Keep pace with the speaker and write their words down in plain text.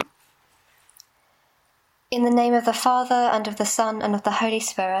In the name of the Father, and of the Son, and of the Holy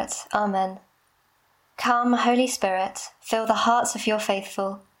Spirit. Amen. Come, Holy Spirit, fill the hearts of your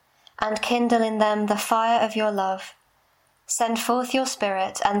faithful, and kindle in them the fire of your love. Send forth your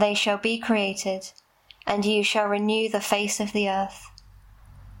Spirit, and they shall be created, and you shall renew the face of the earth.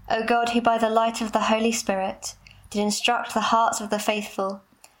 O God, who by the light of the Holy Spirit did instruct the hearts of the faithful,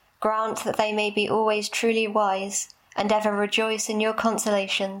 grant that they may be always truly wise, and ever rejoice in your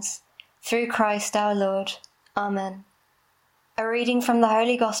consolations. Through Christ our Lord. Amen. A reading from the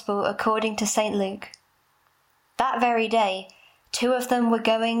Holy Gospel according to St. Luke. That very day, 2 of them were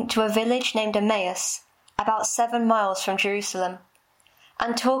going to a village named Emmaus, about 7 miles from Jerusalem,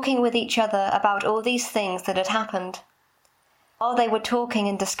 and talking with each other about all these things that had happened. While they were talking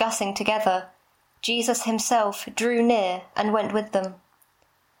and discussing together, Jesus himself drew near and went with them.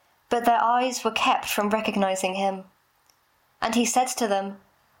 But their eyes were kept from recognizing him. And he said to them,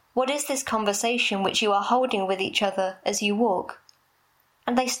 "What is this conversation which you are holding with each other as you walk?"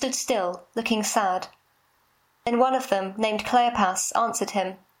 And they stood still, looking sad. Then one of them, named Cleopas, answered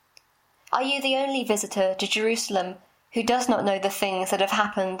him, "Are you the only visitor to Jerusalem who does not know the things that have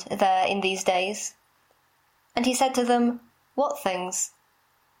happened there in these days?" And he said to them, "What things?"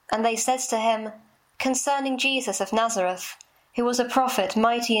 And they said to him, "Concerning Jesus of Nazareth, who was a prophet,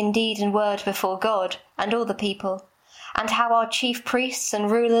 mighty in deed and word before God and all the people, and how our chief priests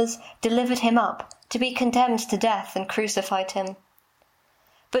and rulers delivered him up to be condemned to death and crucified him.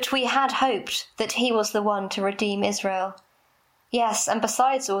 But we had hoped that he was the one to redeem Israel. Yes, and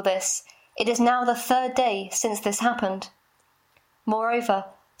besides all this, it is now the 3rd day since this happened. Moreover,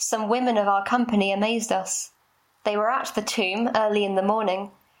 some women of our company amazed us. They were at the tomb early in the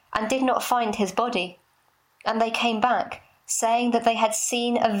morning, and did not find his body. And they came back, saying that they had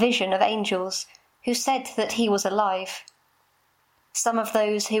seen a vision of angels, who said that he was alive. Some of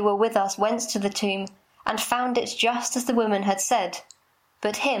those who were with us went to the tomb, and found it just as the women had said,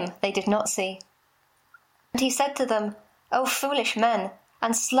 but him they did not see. And he said to them, O foolish men,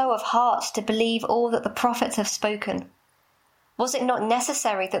 and slow of heart to believe all that the prophets have spoken. Was it not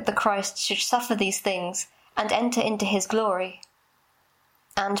necessary that the Christ should suffer these things, and enter into his glory?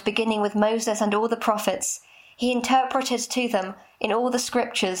 And beginning with Moses and all the prophets, he interpreted to them in all the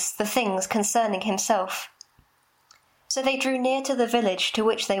scriptures the things concerning himself. So they drew near to the village to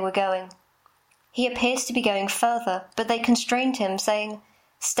which they were going. He appeared to be going further, but they constrained him, saying,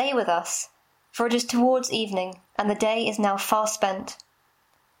 "Stay with us, for it is towards evening, and the day is now far spent."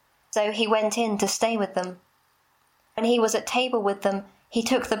 So he went in to stay with them. When he was at table with them, he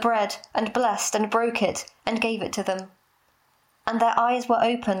took the bread, and blessed and broke it, and gave it to them. And their eyes were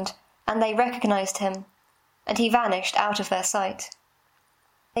opened, and they recognized him, and he vanished out of their sight.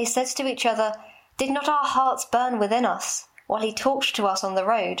 They said to each other, "Did not our hearts burn within us, while he talked to us on the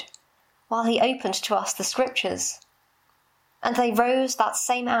road, while he opened to us the scriptures?" And they rose that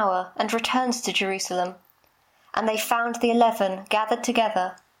same hour, and returned to Jerusalem. And they found the 11 gathered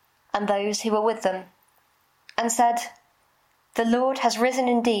together, and those who were with them, and said, "The Lord has risen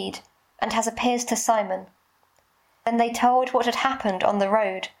indeed, and has appeared to Simon." Then they told what had happened on the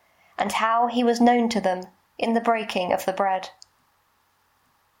road, and how he was known to them in the breaking of the bread.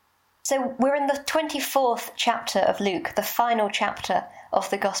 So we're in the 24th chapter of Luke, the final chapter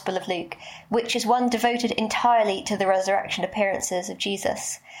of the Gospel of Luke, which is one devoted entirely to the resurrection appearances of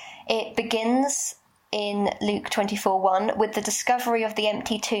Jesus. It begins in Luke 24:1 with the discovery of the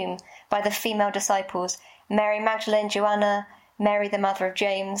empty tomb by the female disciples, Mary Magdalene, Joanna, Mary the mother of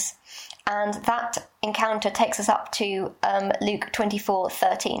James, and that encounter takes us up to Luke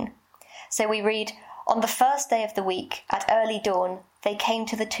 24:13. So we read, "On the first day of the week, at early dawn, they came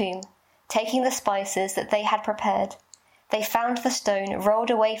to the tomb, taking the spices that they had prepared. They found the stone rolled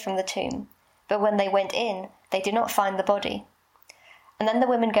away from the tomb, but when they went in, they did not find the body." And then the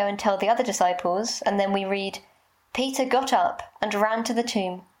women go and tell the other disciples, and then we read, "Peter got up and ran to the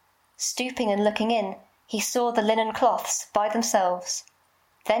tomb. Stooping and looking in, he saw the linen cloths by themselves.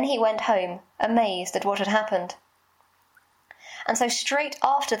 Then he went home, amazed at what had happened." And so straight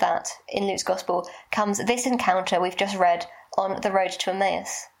after that, in Luke's Gospel, comes this encounter we've just read on the road to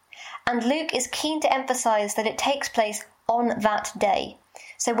Emmaus. And Luke is keen to emphasize that it takes place on that day.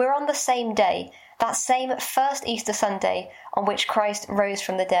 So we're on the same day, that same first Easter Sunday on which Christ rose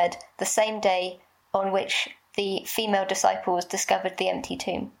from the dead, the same day on which the female disciples discovered the empty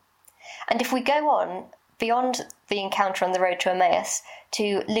tomb. And if we go on beyond the encounter on the road to Emmaus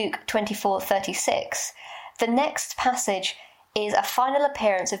to Luke 24:36, the next passage is a final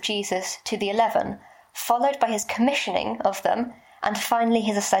appearance of Jesus to the 11, followed by his commissioning of them, and finally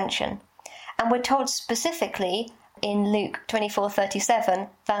his ascension. And we're told specifically in Luke 24:37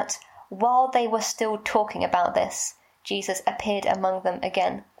 that while they were still talking about this, Jesus appeared among them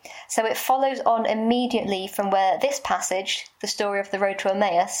again. So it follows on immediately from where this passage, the story of the road to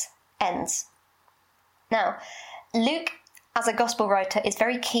Emmaus, ends. Now, Luke, as a gospel writer, is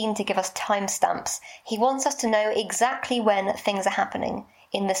very keen to give us timestamps. He wants us to know exactly when things are happening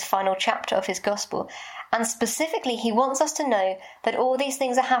in this final chapter of his gospel. And specifically, he wants us to know that all these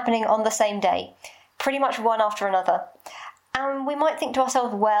things are happening on the same day, pretty much one after another. And we might think to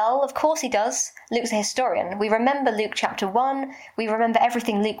ourselves, well, of course he does. Luke's a historian. We remember Luke chapter 1. We remember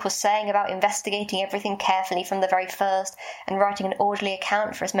everything Luke was saying about investigating everything carefully from the very first and writing an orderly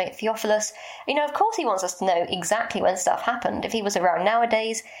account for his mate Theophilus. Of course he wants us to know exactly when stuff happened. If he was around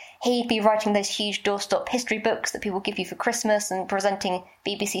nowadays, he'd be writing those huge doorstop history books that people give you for Christmas and presenting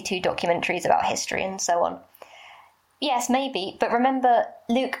BBC Two documentaries about history and so on. Yes, maybe, but remember,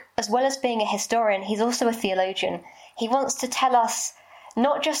 Luke, as well as being a historian, he's also a theologian. He wants to tell us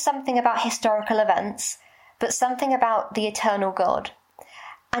not just something about historical events, but something about the eternal God.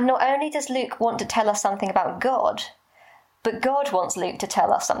 And not only does Luke want to tell us something about God, but God wants Luke to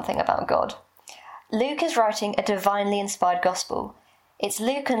tell us something about God. Luke is writing a divinely inspired gospel. It's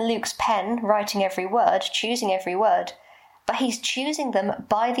Luke and Luke's pen writing every word, choosing every word, but he's choosing them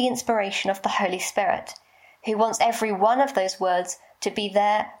by the inspiration of the Holy Spirit, who wants every one of those words to be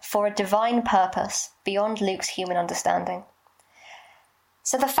there for a divine purpose beyond Luke's human understanding.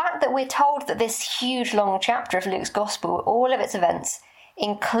 So the fact that we're told that this huge long chapter of Luke's Gospel, all of its events,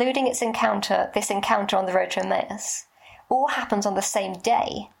 including this encounter on the road to Emmaus, all happens on the same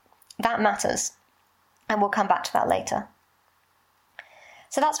day, that matters. And we'll come back to that later.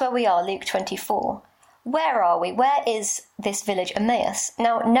 So that's where we are, Luke 24. Where are we? Where is this village Emmaus?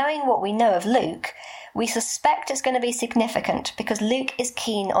 Now, knowing what we know of Luke, we suspect it's going to be significant because Luke is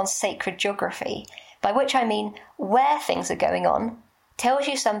keen on sacred geography, by which I mean where things are going on tells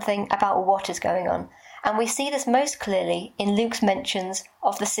you something about what is going on. And we see this most clearly in Luke's mentions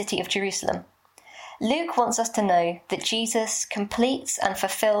of the city of Jerusalem. Luke wants us to know that Jesus completes and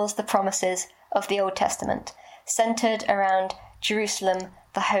fulfills the promises of the Old Testament, centered around Jerusalem,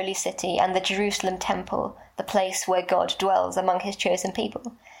 the holy city, and the Jerusalem temple, the place where God dwells among his chosen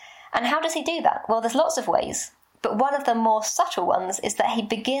people. And how does he do that? Well, there's lots of ways, but one of the more subtle ones is that he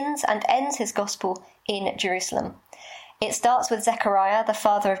begins and ends his gospel in Jerusalem. It starts with Zechariah, the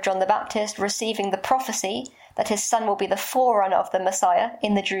father of John the Baptist, receiving the prophecy that his son will be the forerunner of the Messiah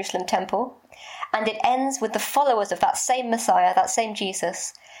in the Jerusalem temple, and it ends with the followers of that same Messiah, that same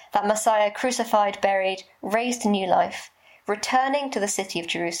Jesus, that Messiah crucified, buried, raised to new life, returning to the city of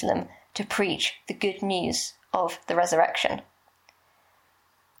Jerusalem to preach the good news of the resurrection.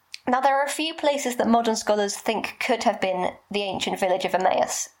 Now, there are a few places that modern scholars think could have been the ancient village of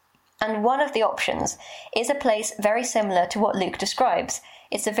Emmaus, and one of the options is a place very similar to what Luke describes.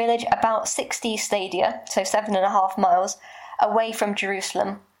 It's a village about 60 stadia, so 7.5 miles, away from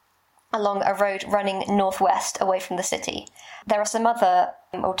Jerusalem, along a road running northwest away from the city. There are some other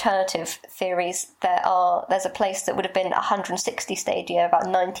alternative theories. There's a place that would have been 160 stadia, about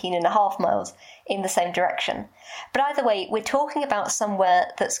 19.5 miles in the same direction. But either way, we're talking about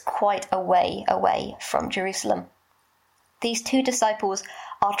somewhere that's quite away from Jerusalem. These two disciples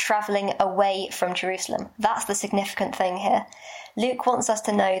are travelling away from Jerusalem. That's the significant thing here. Luke wants us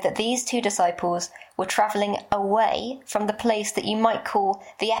to know that these two disciples were travelling away from the place that you might call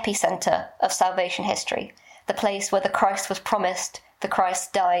the epicenter of salvation history, the place where the Christ was promised, the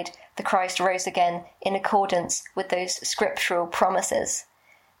Christ died, the Christ rose again in accordance with those scriptural promises.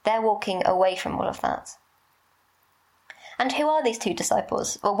 They're walking away from all of that. And who are these two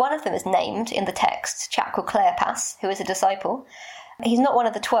disciples? Well, one of them is named in the text, a chap called Cleopas, who is a disciple. He's not one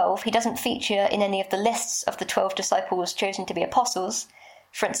of the 12. He doesn't feature in any of the lists of the 12 disciples chosen to be apostles,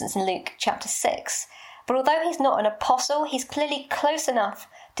 for instance in Luke chapter 6. But although he's not an apostle, he's clearly close enough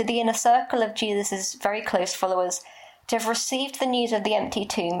to the inner circle of Jesus' very close followers to have received the news of the empty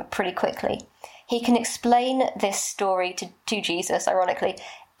tomb pretty quickly. He can explain this story to Jesus, ironically,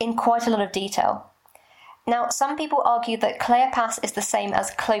 in quite a lot of detail. Now, some people argue that Cleopas is the same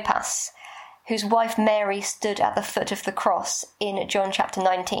as Clopas, whose wife Mary stood at the foot of the cross in John chapter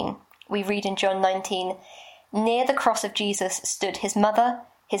 19. We read in John 19, "Near the cross of Jesus stood his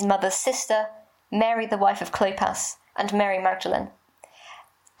mother's sister, Mary the wife of Clopas, and Mary Magdalene."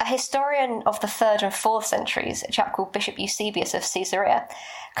 A historian of the 3rd and 4th centuries, a chap called Bishop Eusebius of Caesarea,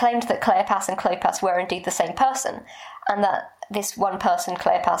 claimed that Cleopas and Clopas were indeed the same person, and that this one person,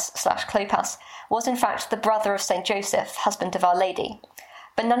 Cleopas/Clopas, was in fact the brother of St. Joseph, husband of Our Lady.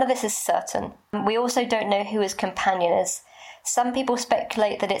 But none of this is certain. We also don't know who his companion is. Some people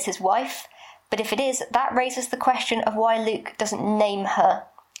speculate that it's his wife, but if it is, that raises the question of why Luke doesn't name her.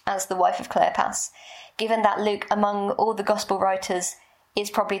 as the wife of Cleopas, given that Luke, among all the gospel writers, is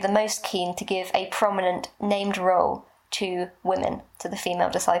probably the most keen to give a prominent named role to women, to the female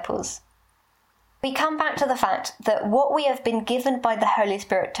disciples. We come back to the fact that what we have been given by the Holy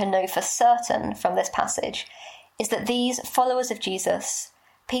Spirit to know for certain from this passage is that these followers of Jesus,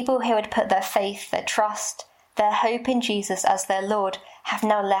 people who had put their faith, their trust, their hope in Jesus as their Lord, have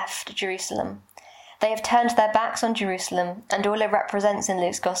now left Jerusalem. They have turned their backs on Jerusalem and all it represents in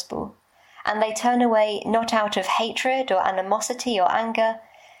Luke's Gospel, and they turn away not out of hatred or animosity or anger,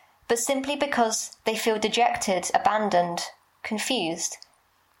 but simply because they feel dejected, abandoned, confused.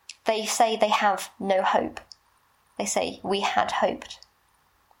 They say they have no hope. They say, "We had hoped."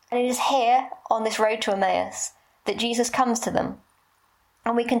 And it is here, on this road to Emmaus, that Jesus comes to them.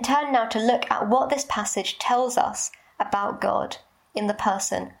 And we can turn now to look at what this passage tells us about God in the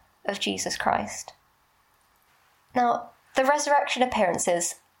person of Jesus Christ. Now, the resurrection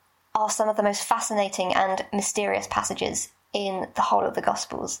appearances are some of the most fascinating and mysterious passages in the whole of the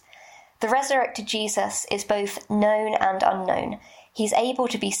Gospels. The resurrected Jesus is both known and unknown. He's able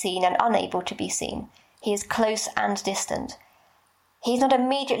to be seen and unable to be seen. He is close and distant. He's not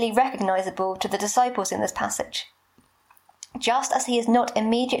immediately recognizable to the disciples in this passage, just as he is not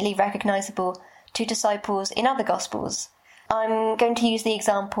immediately recognizable to disciples in other Gospels. I'm going to use the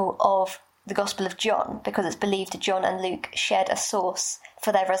example of the Gospel of John, because it's believed John and Luke shared a source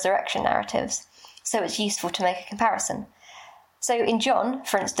for their resurrection narratives, so it's useful to make a comparison. So in John,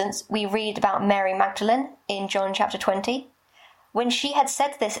 for instance, we read about Mary Magdalene in John chapter 20. When she had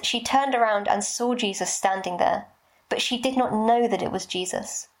said this, she turned around and saw Jesus standing there, but she did not know that it was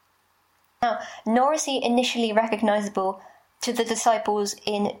Jesus. Now, nor is he initially recognizable to the disciples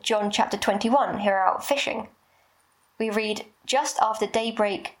in John chapter 21 who are out fishing. We read, "Just after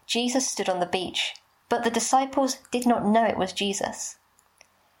daybreak, Jesus stood on the beach, but the disciples did not know it was Jesus."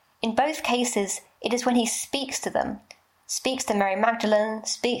 In both cases, it is when he speaks to them, speaks to Mary Magdalene,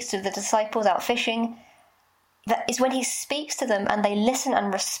 speaks to the disciples out fishing, that is when he speaks to them and they listen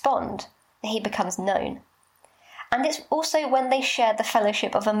and respond, that he becomes known. And it's also when they share the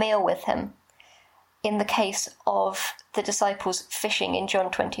fellowship of a meal with him. In the case of the disciples fishing in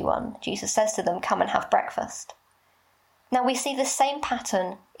John 21, Jesus says to them, "Come and have breakfast." Now we see the same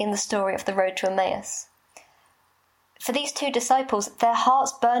pattern in the story of the road to Emmaus. For these two disciples, their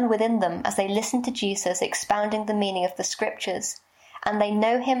hearts burn within them as they listen to Jesus expounding the meaning of the scriptures, and they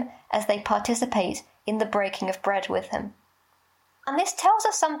know him as they participate in the breaking of bread with him. And this tells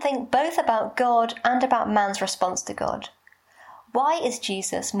us something both about God and about man's response to God. Why is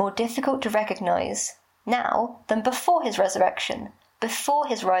Jesus more difficult to recognize now than before his resurrection, before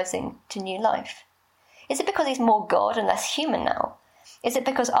his rising to new life? Is it because he's more God and less human now? Is it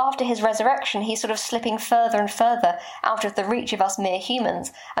because after his resurrection he's sort of slipping further and further out of the reach of us mere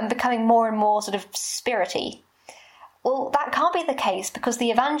humans and becoming more and more sort of spirity? Well, that can't be the case because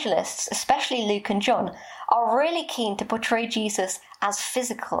the evangelists, especially Luke and John, are really keen to portray Jesus as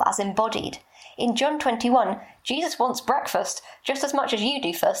physical, as embodied. In John 21, Jesus wants breakfast just as much as you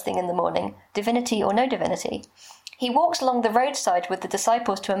do first thing in the morning, divinity or no divinity. He walks along the roadside with the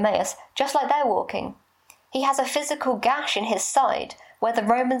disciples to Emmaus just like they're walking. He has a physical gash in his side where the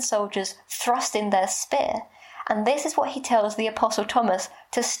Roman soldiers thrust in their spear, and this is what he tells the Apostle Thomas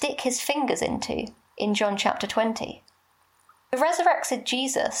to stick his fingers into in John chapter 20. The resurrected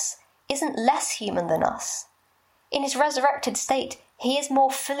Jesus isn't less human than us. In his resurrected state, he is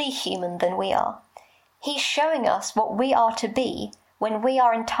more fully human than we are. He's showing us what we are to be when we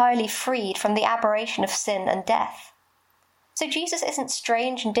are entirely freed from the aberration of sin and death. So Jesus isn't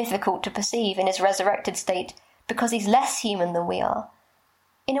strange and difficult to perceive in his resurrected state because he's less human than we are.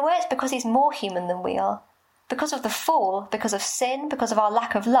 In a way, it's because he's more human than we are. Because of the fall, because of sin, because of our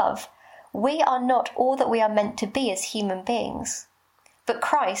lack of love, we are not all that we are meant to be as human beings. But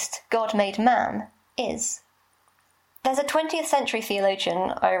Christ, God made man, is. There's a 20th century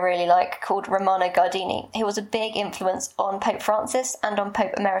theologian I really like called Romano Guardini, who was a big influence on Pope Francis and on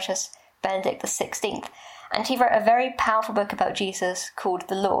Pope Emeritus Benedict XVI. And he wrote a very powerful book about Jesus called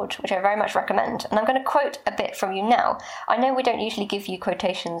The Lord, which I very much recommend. And I'm going to quote a bit from you now. I know we don't usually give you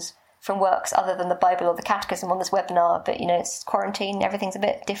quotations from works other than the Bible or the Catechism on this webinar, but, it's quarantine, everything's a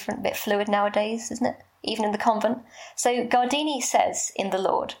bit different, a bit fluid nowadays, isn't it? Even in the convent. So Guardini says in The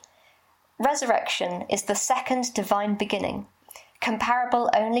Lord, "Resurrection is the second divine beginning, comparable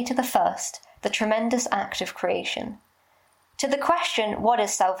only to the first, the tremendous act of creation. To the question, what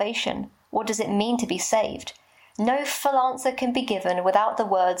is salvation? What does it mean to be saved? No full answer can be given without the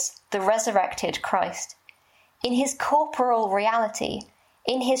words, the resurrected Christ. In his corporal reality,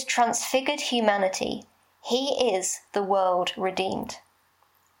 in his transfigured humanity, he is the world redeemed."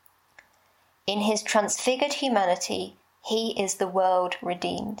 In his transfigured humanity, he is the world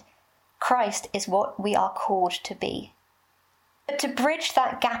redeemed. Christ is what we are called to be. But to bridge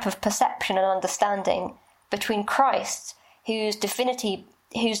that gap of perception and understanding between Christ, whose divinity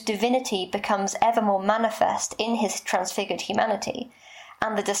becomes ever more manifest in his transfigured humanity,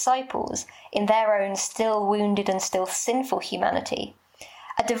 and the disciples in their own still wounded and still sinful humanity,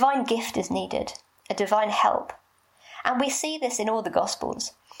 a divine gift is needed, a divine help. And we see this in all the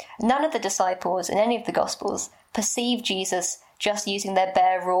Gospels. None of the disciples in any of the Gospels perceive Jesus just using their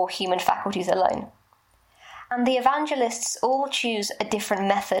bare, raw human faculties alone. And the evangelists all choose a different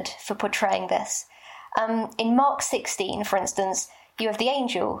method for portraying this. In Mark 16, for instance, you have the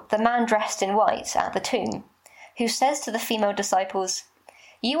angel, the man dressed in white, at the tomb, who says to the female disciples,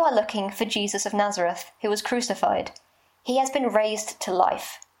 "You are looking for Jesus of Nazareth, who was crucified. He has been raised to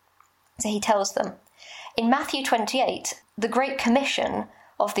life." So he tells them. In Matthew 28, the Great Commission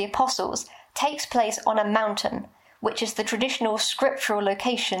of the Apostles takes place on a mountain, which is the traditional scriptural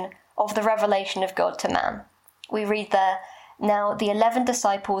location of the revelation of God to man. We read there, "Now the 11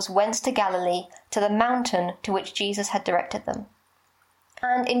 disciples went to Galilee, to the mountain to which Jesus had directed them."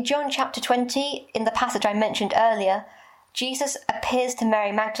 And in John chapter 20, in the passage I mentioned earlier, Jesus appears to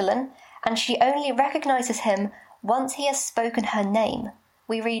Mary Magdalene, and she only recognizes him once he has spoken her name.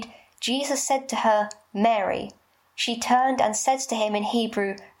 We read, "Jesus said to her, 'Mary.' She turned and said to him in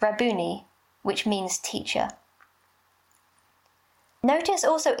Hebrew, 'Rabboni,' which means teacher." Notice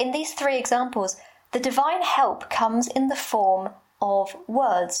also in these three examples, the divine help comes in the form of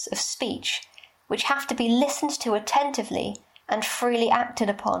words of speech, which have to be listened to attentively and freely acted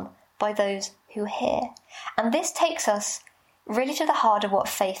upon by those who hear. And this takes us really to the heart of what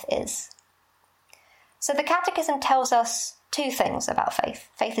faith is. So the Catechism tells us two things about faith.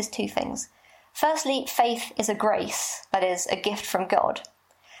 Faith is two things. Firstly, faith is a grace, that is, a gift from God.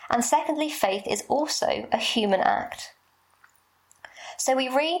 And secondly, faith is also a human act. So we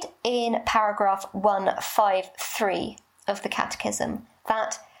read in paragraph 153 of the Catechism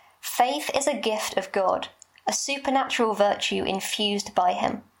that faith is a gift of God, a supernatural virtue infused by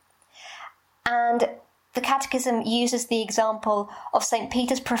him. And the Catechism uses the example of St.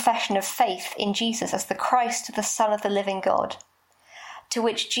 Peter's profession of faith in Jesus as the Christ, the Son of the living God, to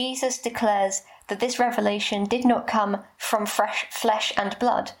which Jesus declares that this revelation did not come from fresh flesh and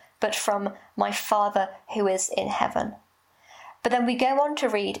blood, but from my Father who is in heaven. But then we go on to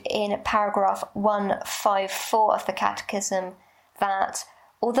read in paragraph 154 of the Catechism that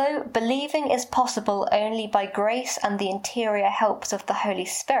although believing is possible only by grace and the interior helps of the Holy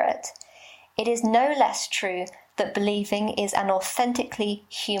Spirit, it is no less true that believing is an authentically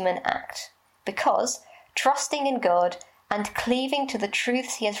human act, because trusting in God and cleaving to the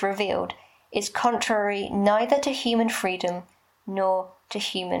truths he has revealed is contrary neither to human freedom nor to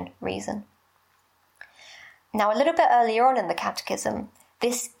human reason. Now, a little bit earlier on in the Catechism,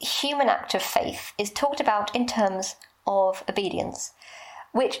 this human act of faith is talked about in terms of obedience,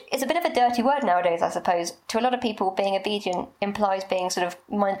 which is a bit of a dirty word nowadays, I suppose. To a lot of people, being obedient implies being sort of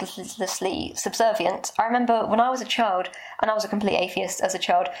mindlessly subservient. I remember when I was a child, and I was a complete atheist as a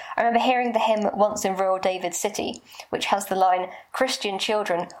child, I remember hearing the hymn Once in Rural David City, which has the line, "Christian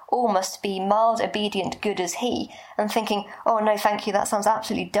children all must be mild, obedient, good as he," and thinking, oh no, thank you, that sounds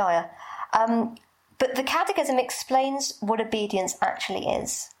absolutely dire. But the Catechism explains what obedience actually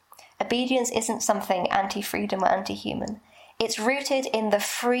is. Obedience isn't something anti-freedom or anti-human. It's rooted in the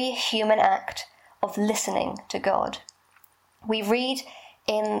free human act of listening to God. We read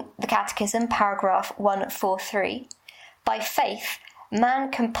in the Catechism, paragraph 143, "By faith, man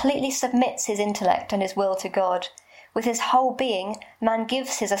completely submits his intellect and his will to God. With his whole being, man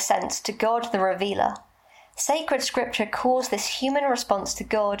gives his assent to God the Revealer. Sacred Scripture calls this human response to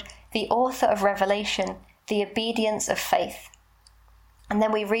God the author of revelation, the obedience of faith." And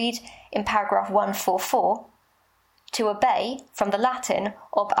then we read in paragraph 144, "To obey, from the Latin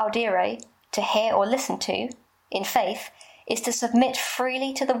ob audire, to hear or listen to, in faith, is to submit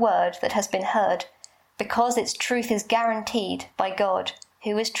freely to the word that has been heard, because its truth is guaranteed by God,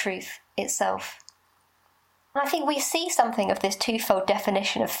 who is truth itself." And I think we see something of this twofold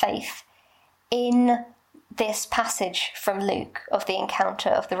definition of faith in this passage from Luke of the encounter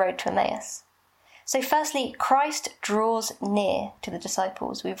of the road to Emmaus. So firstly, Christ draws near to the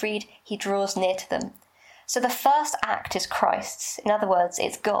disciples. We read he draws near to them. So the first act is Christ's. In other words,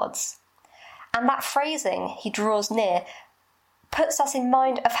 it's God's. And that phrasing, he draws near, puts us in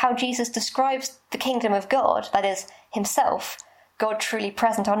mind of how Jesus describes the kingdom of God, that is, himself, God truly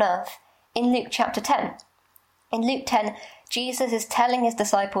present on earth, in Luke chapter 10. In Luke 10, Jesus is telling his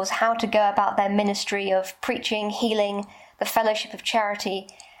disciples how to go about their ministry of preaching, healing, the fellowship of charity,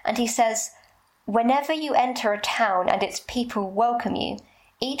 and he says, Whenever you enter a town and its people welcome you,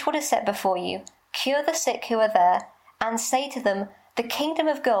 eat what is set before you, cure the sick who are there, and say to them, 'The kingdom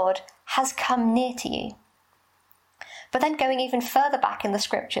of God has come near to you.'" But then going even further back in the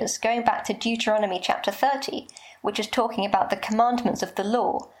scriptures, going back to Deuteronomy chapter 30, which is talking about the commandments of the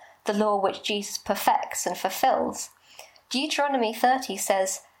law which Jesus perfects and fulfills, Deuteronomy 30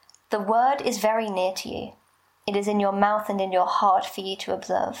 says, "The word is very near to you. It is in your mouth and in your heart for you to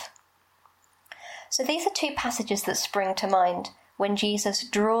observe." So these are two passages that spring to mind when Jesus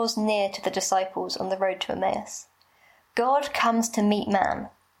draws near to the disciples on the road to Emmaus. God comes to meet man.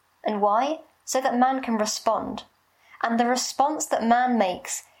 And why? So that man can respond. And the response that man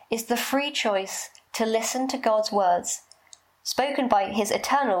makes is the free choice to listen to God's words, spoken by his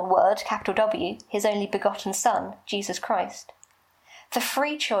eternal word, capital W, his only begotten Son, Jesus Christ. The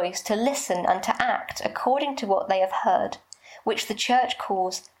free choice to listen and to act according to what they have heard, which the Church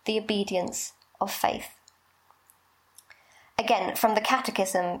calls the obedience of faith. Again, from the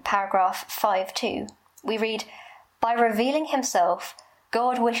Catechism, paragraph 5.2, we read, "By revealing himself,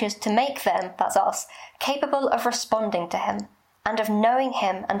 God wishes to make them," that's us, "capable of responding to him, and of knowing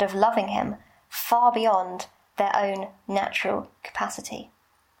him and of loving him far beyond their own natural capacity."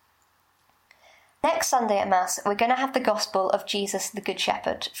 Next Sunday at Mass, we're going to have the Gospel of Jesus the Good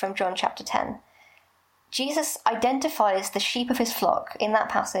Shepherd from John chapter 10. Jesus identifies the sheep of his flock in that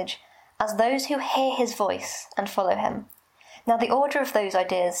passage as those who hear his voice and follow him. Now, the order of those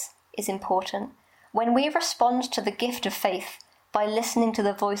ideas is important. When we respond to the gift of faith by listening to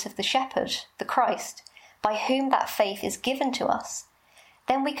the voice of the shepherd, the Christ, by whom that faith is given to us,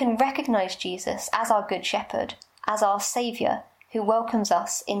 then we can recognize Jesus as our good shepherd, as our Saviour, who welcomes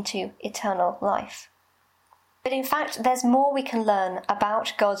us into eternal life. But in fact, there's more we can learn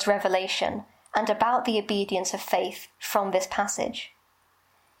about God's revelation and about the obedience of faith from this passage.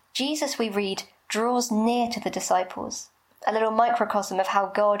 Jesus, we read, draws near to the disciples, a little microcosm of how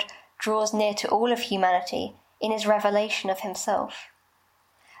God draws near to all of humanity in his revelation of himself.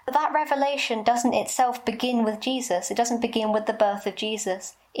 But that revelation doesn't itself begin with Jesus. It doesn't begin with the birth of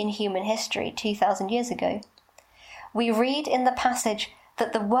Jesus in human history 2,000 years ago. We read in the passage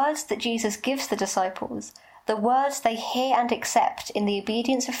that the words that Jesus gives the disciples, the words they hear and accept in the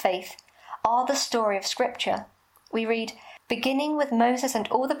obedience of faith, are the story of Scripture. We read, "Beginning with Moses and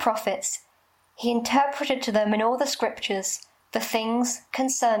all the prophets, he interpreted to them in all the Scriptures the things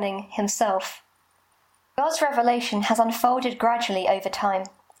concerning himself." God's revelation has unfolded gradually over time.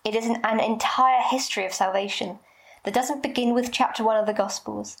 It is an entire history of salvation that doesn't begin with chapter 1 of the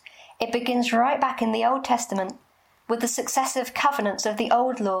Gospels. It begins right back in the Old Testament with the successive covenants of the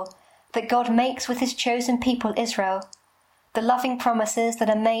old law that God makes with his chosen people Israel, the loving promises that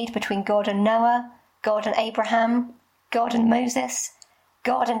are made between God and Noah, God and Abraham, God and Moses,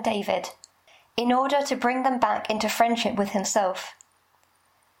 God and David, in order to bring them back into friendship with himself.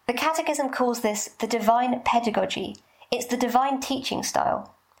 The Catechism calls this the divine pedagogy. It's the divine teaching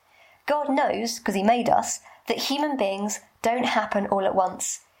style. God knows, because he made us, that human beings don't happen all at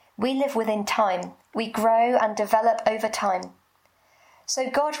once. We live within time. We grow and develop over time. So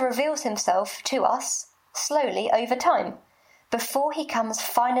God reveals himself to us slowly over time, before he comes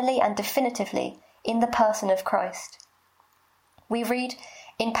finally and definitively in the person of Christ. We read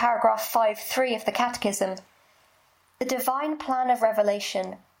in paragraph 5.3 of the Catechism, "The divine plan of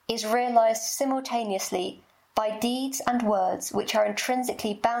revelation is realized simultaneously by deeds and words which are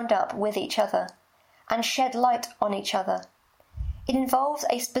intrinsically bound up with each other and shed light on each other. It involves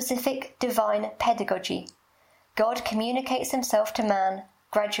a specific divine pedagogy. God communicates himself to man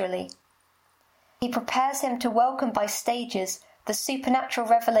gradually. He prepares him to welcome by stages the supernatural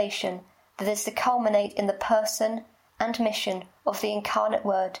revelation that is to culminate in the person and mission of the incarnate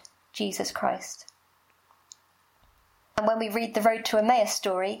Word, Jesus Christ." And when we read the Road to Emmaus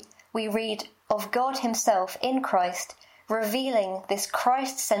story, we read of God himself in Christ revealing this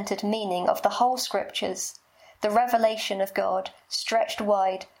Christ-centered meaning of the whole Scriptures, the revelation of God stretched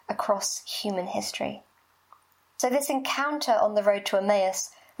wide across human history. So this encounter on the road to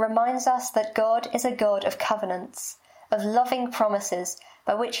Emmaus reminds us that God is a God of covenants, of loving promises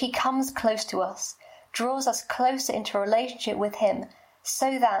by which he comes close to us, draws us closer into a relationship with him,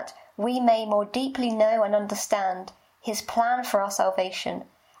 so that we may more deeply know and understand his plan for our salvation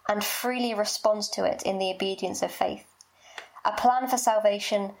and freely responds to it in the obedience of faith. A plan for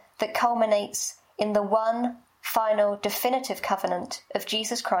salvation that culminates in the one final definitive covenant of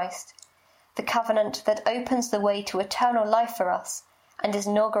Jesus Christ, the covenant that opens the way to eternal life for us and is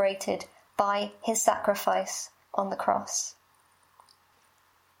inaugurated by his sacrifice on the cross.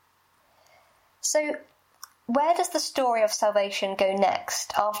 So, Where does the story of salvation go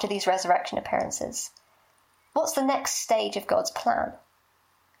next after these resurrection appearances? What's the next stage of God's plan?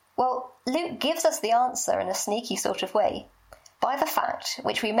 Well, Luke gives us the answer in a sneaky sort of way, by the fact,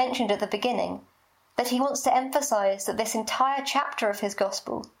 which we mentioned at the beginning, that he wants to emphasise that this entire chapter of his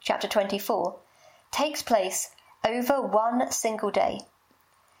Gospel, chapter 24, takes place over one single day.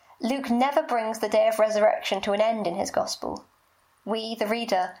 Luke never brings the day of resurrection to an end in his Gospel. We, the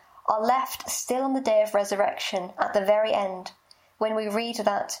reader, are left still on the day of resurrection at the very end, when we read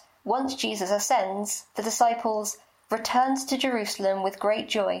that once Jesus ascends, the disciples returned to Jerusalem with great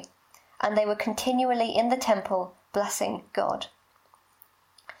joy, and they were continually in the temple blessing God.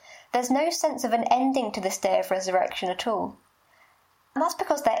 There's no sense of an ending to this day of resurrection at all. And that's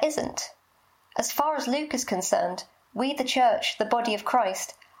because there isn't. As far as Luke is concerned, we, the church, the body of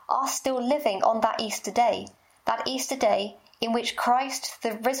Christ, are still living on that Easter day in which Christ,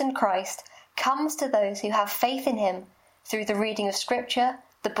 the risen Christ, comes to those who have faith in him through the reading of Scripture,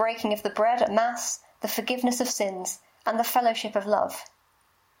 the breaking of the bread at Mass, the forgiveness of sins, and the fellowship of love.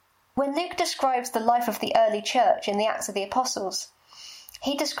 When Luke describes the life of the early church in the Acts of the Apostles,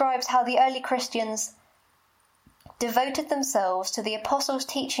 he describes how the early Christians devoted themselves to the apostles'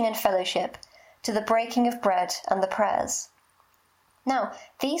 teaching and fellowship, to the breaking of bread and the prayers. Now,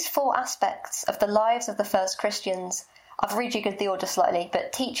 these four aspects of the lives of the first Christians, I've rejiggered the order slightly,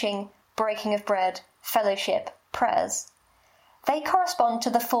 but teaching, breaking of bread, fellowship, prayers, they correspond to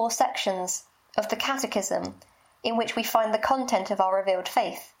the four sections of the Catechism in which we find the content of our revealed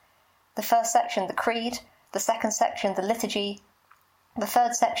faith. The first section, the Creed; the second section, the Liturgy; the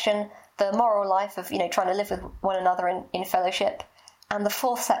third section, the moral life of, trying to live with one another in fellowship; and the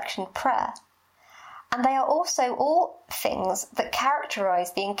fourth section, prayer. And they are also all things that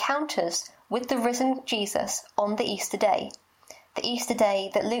characterise the encounters with the risen Jesus on the Easter day. The Easter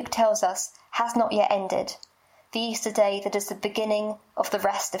day that Luke tells us has not yet ended. The Easter day that is the beginning of the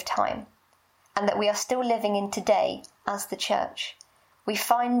rest of time, and that we are still living in today as the church. We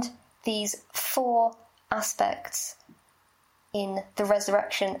find these four aspects in the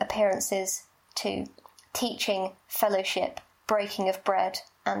resurrection appearances too: teaching, fellowship, breaking of bread,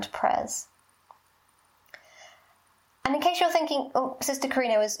 and prayers. And in case you're thinking, Sister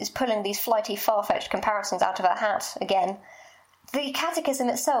Carino is pulling these flighty, far-fetched comparisons out of her hat again, the Catechism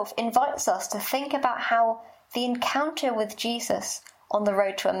itself invites us to think about how the encounter with Jesus on the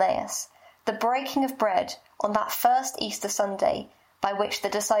road to Emmaus, the breaking of bread on that first Easter Sunday by which the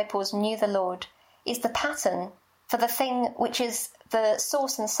disciples knew the Lord, is the pattern for the thing which is the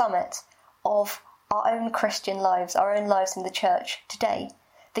source and summit of our own Christian lives, our own lives in the church today,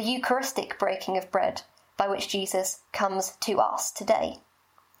 the Eucharistic breaking of bread by which Jesus comes to us today.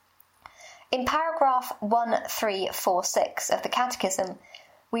 In paragraph 1346 of the Catechism,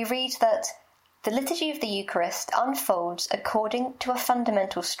 we read that the liturgy of the Eucharist unfolds according to a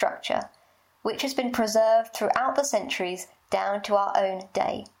fundamental structure, which has been preserved throughout the centuries down to our own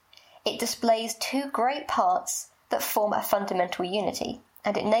day. It displays two great parts that form a fundamental unity,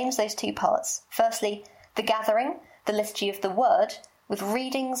 and it names those two parts. Firstly, the gathering, the liturgy of the Word, with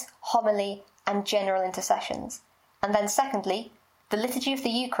readings, homily, and general intercessions. And then secondly, the liturgy of the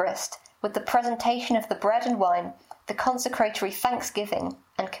Eucharist, with the presentation of the bread and wine, the consecratory thanksgiving,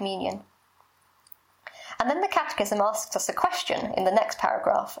 and communion. And then the Catechism asks us a question in the next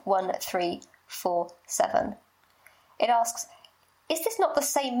paragraph, 1347. It asks, is this not the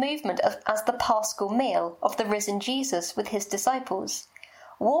same movement as the Paschal meal of the risen Jesus with his disciples?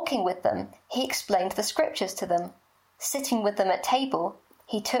 Walking with them, he explained the Scriptures to them. Sitting with them at table,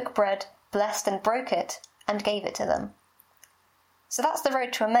 he took bread, blessed and broke it, and gave it to them. So that's the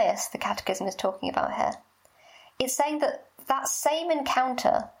road to Emmaus the Catechism is talking about here. It's saying that that same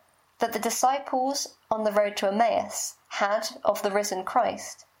encounter that the disciples on the road to Emmaus had of the risen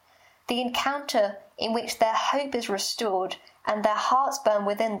Christ, the encounter in which their hope is restored and their hearts burn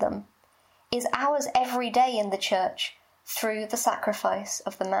within them, is ours every day in the church through the sacrifice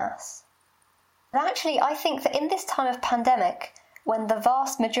of the Mass. And actually, I think that in this time of pandemic, when the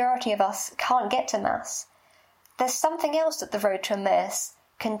vast majority of us can't get to Mass, there's something else that the road to Emmaus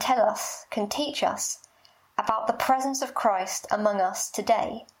can tell us, can teach us, about the presence of Christ among us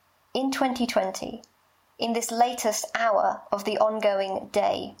today, in 2020, in this latest hour of the ongoing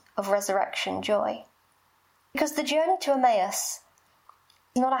day of resurrection joy. Because the journey to Emmaus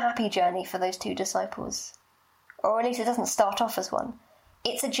is not a happy journey for those two disciples, or at least it doesn't start off as one.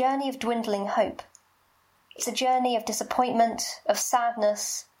 It's a journey of dwindling hope. It's a journey of disappointment, of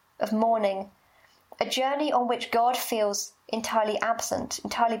sadness, of mourning, a journey on which God feels entirely absent,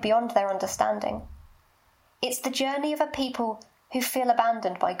 entirely beyond their understanding. It's the journey of a people who feel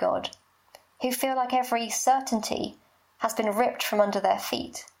abandoned by God, who feel like every certainty has been ripped from under their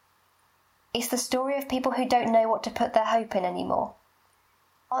feet. It's the story of people who don't know what to put their hope in anymore.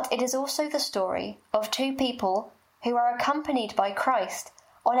 But it is also the story of two people who are accompanied by Christ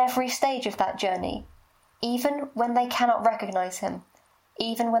on every stage of that journey, even when they cannot recognize him,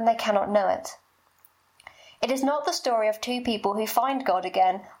 even when they cannot know it. It is not the story of two people who find God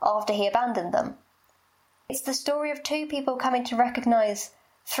again after he abandoned them. It's the story of two people coming to recognize,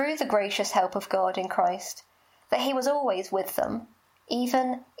 through the gracious help of God in Christ, that he was always with them,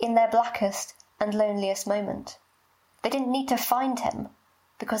 even in their blackest and loneliest moment. They didn't need to find him,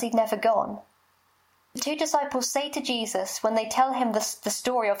 because he'd never gone. The two disciples say to Jesus, when they tell him the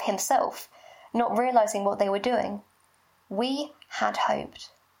story of himself, not realizing what they were doing, "We had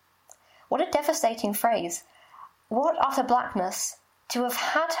hoped." What a devastating phrase. What utter blackness to have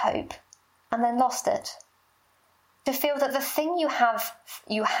had hope and then lost it. To feel that the thing you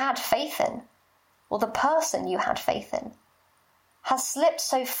had faith in, or the person you had faith in, has slipped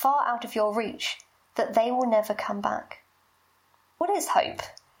so far out of your reach that they will never come back. What is hope?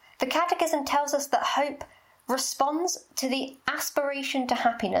 The Catechism tells us that hope responds to the aspiration to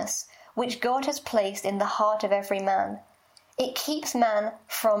happiness which God has placed in the heart of every man. It keeps man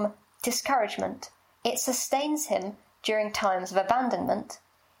from discouragement. It sustains him during times of abandonment.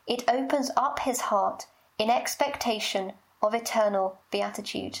 It opens up his heart in expectation of eternal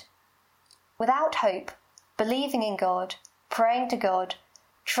beatitude. Without hope, believing in God, praying to God,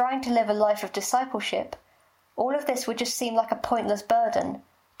 trying to live a life of discipleship, all of this would just seem like a pointless burden,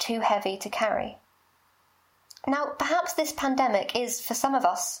 too heavy to carry. Now, perhaps this pandemic is, for some of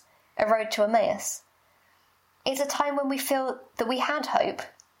us, a road to Emmaus. It's a time when we feel that we had hope,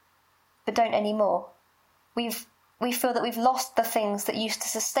 but don't anymore. We feel that we've lost the things that used to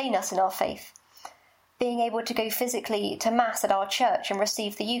sustain us in our faith. Being able to go physically to Mass at our church and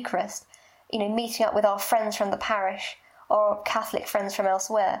receive the Eucharist, meeting up with our friends from the parish or Catholic friends from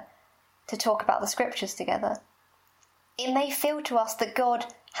elsewhere to talk about the scriptures together. It may feel to us that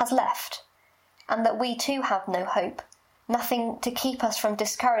God has left, and that we too have no hope, nothing to keep us from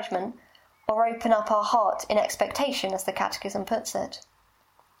discouragement or open up our heart in expectation, as the Catechism puts it.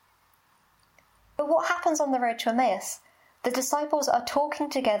 But what happens on the road to Emmaus? The disciples are talking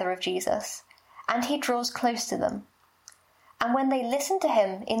together of Jesus, and he draws close to them. And when they listen to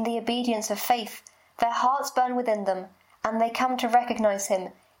him in the obedience of faith, their hearts burn within them, and they come to recognize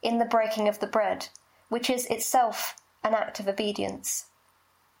him in the breaking of the bread, which is itself an act of obedience.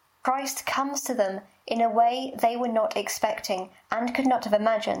 Christ comes to them in a way they were not expecting and could not have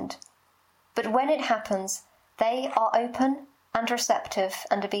imagined. But when it happens, they are open and receptive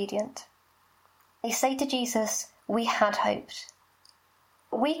and obedient. They say to Jesus, "We had hoped."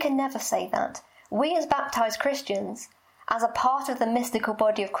 We can never say that. We as baptized Christians, as a part of the mystical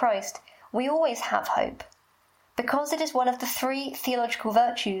body of Christ, we always have hope, because it is one of the three theological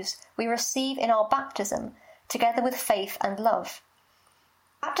virtues we receive in our baptism, together with faith and love.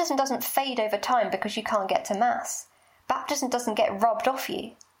 Baptism doesn't fade over time because you can't get to Mass. Baptism doesn't get robbed off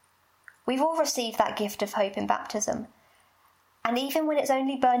you. We've all received that gift of hope in baptism, and even when it's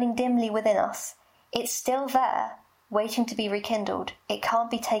only burning dimly within us, it's still there, waiting to be rekindled. It can't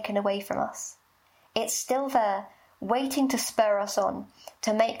be taken away from us. It's still there, waiting to spur us on,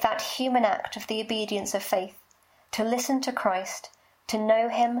 to make that human act of the obedience of faith, to listen to Christ, to know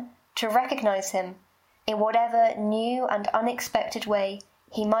him, to recognize him, in whatever new and unexpected way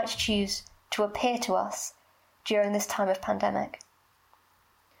he might choose to appear to us during this time of pandemic.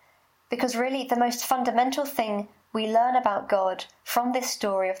 Because really, the most fundamental thing we learn about God from this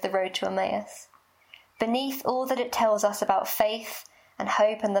story of the road to Emmaus, beneath all that it tells us about faith and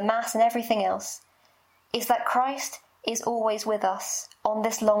hope and the Mass and everything else, is that Christ is always with us on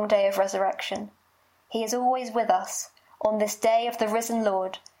this long day of resurrection. He is always with us on this day of the risen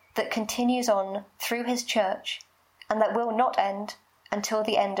Lord that continues on through his church and that will not end until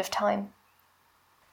the end of time.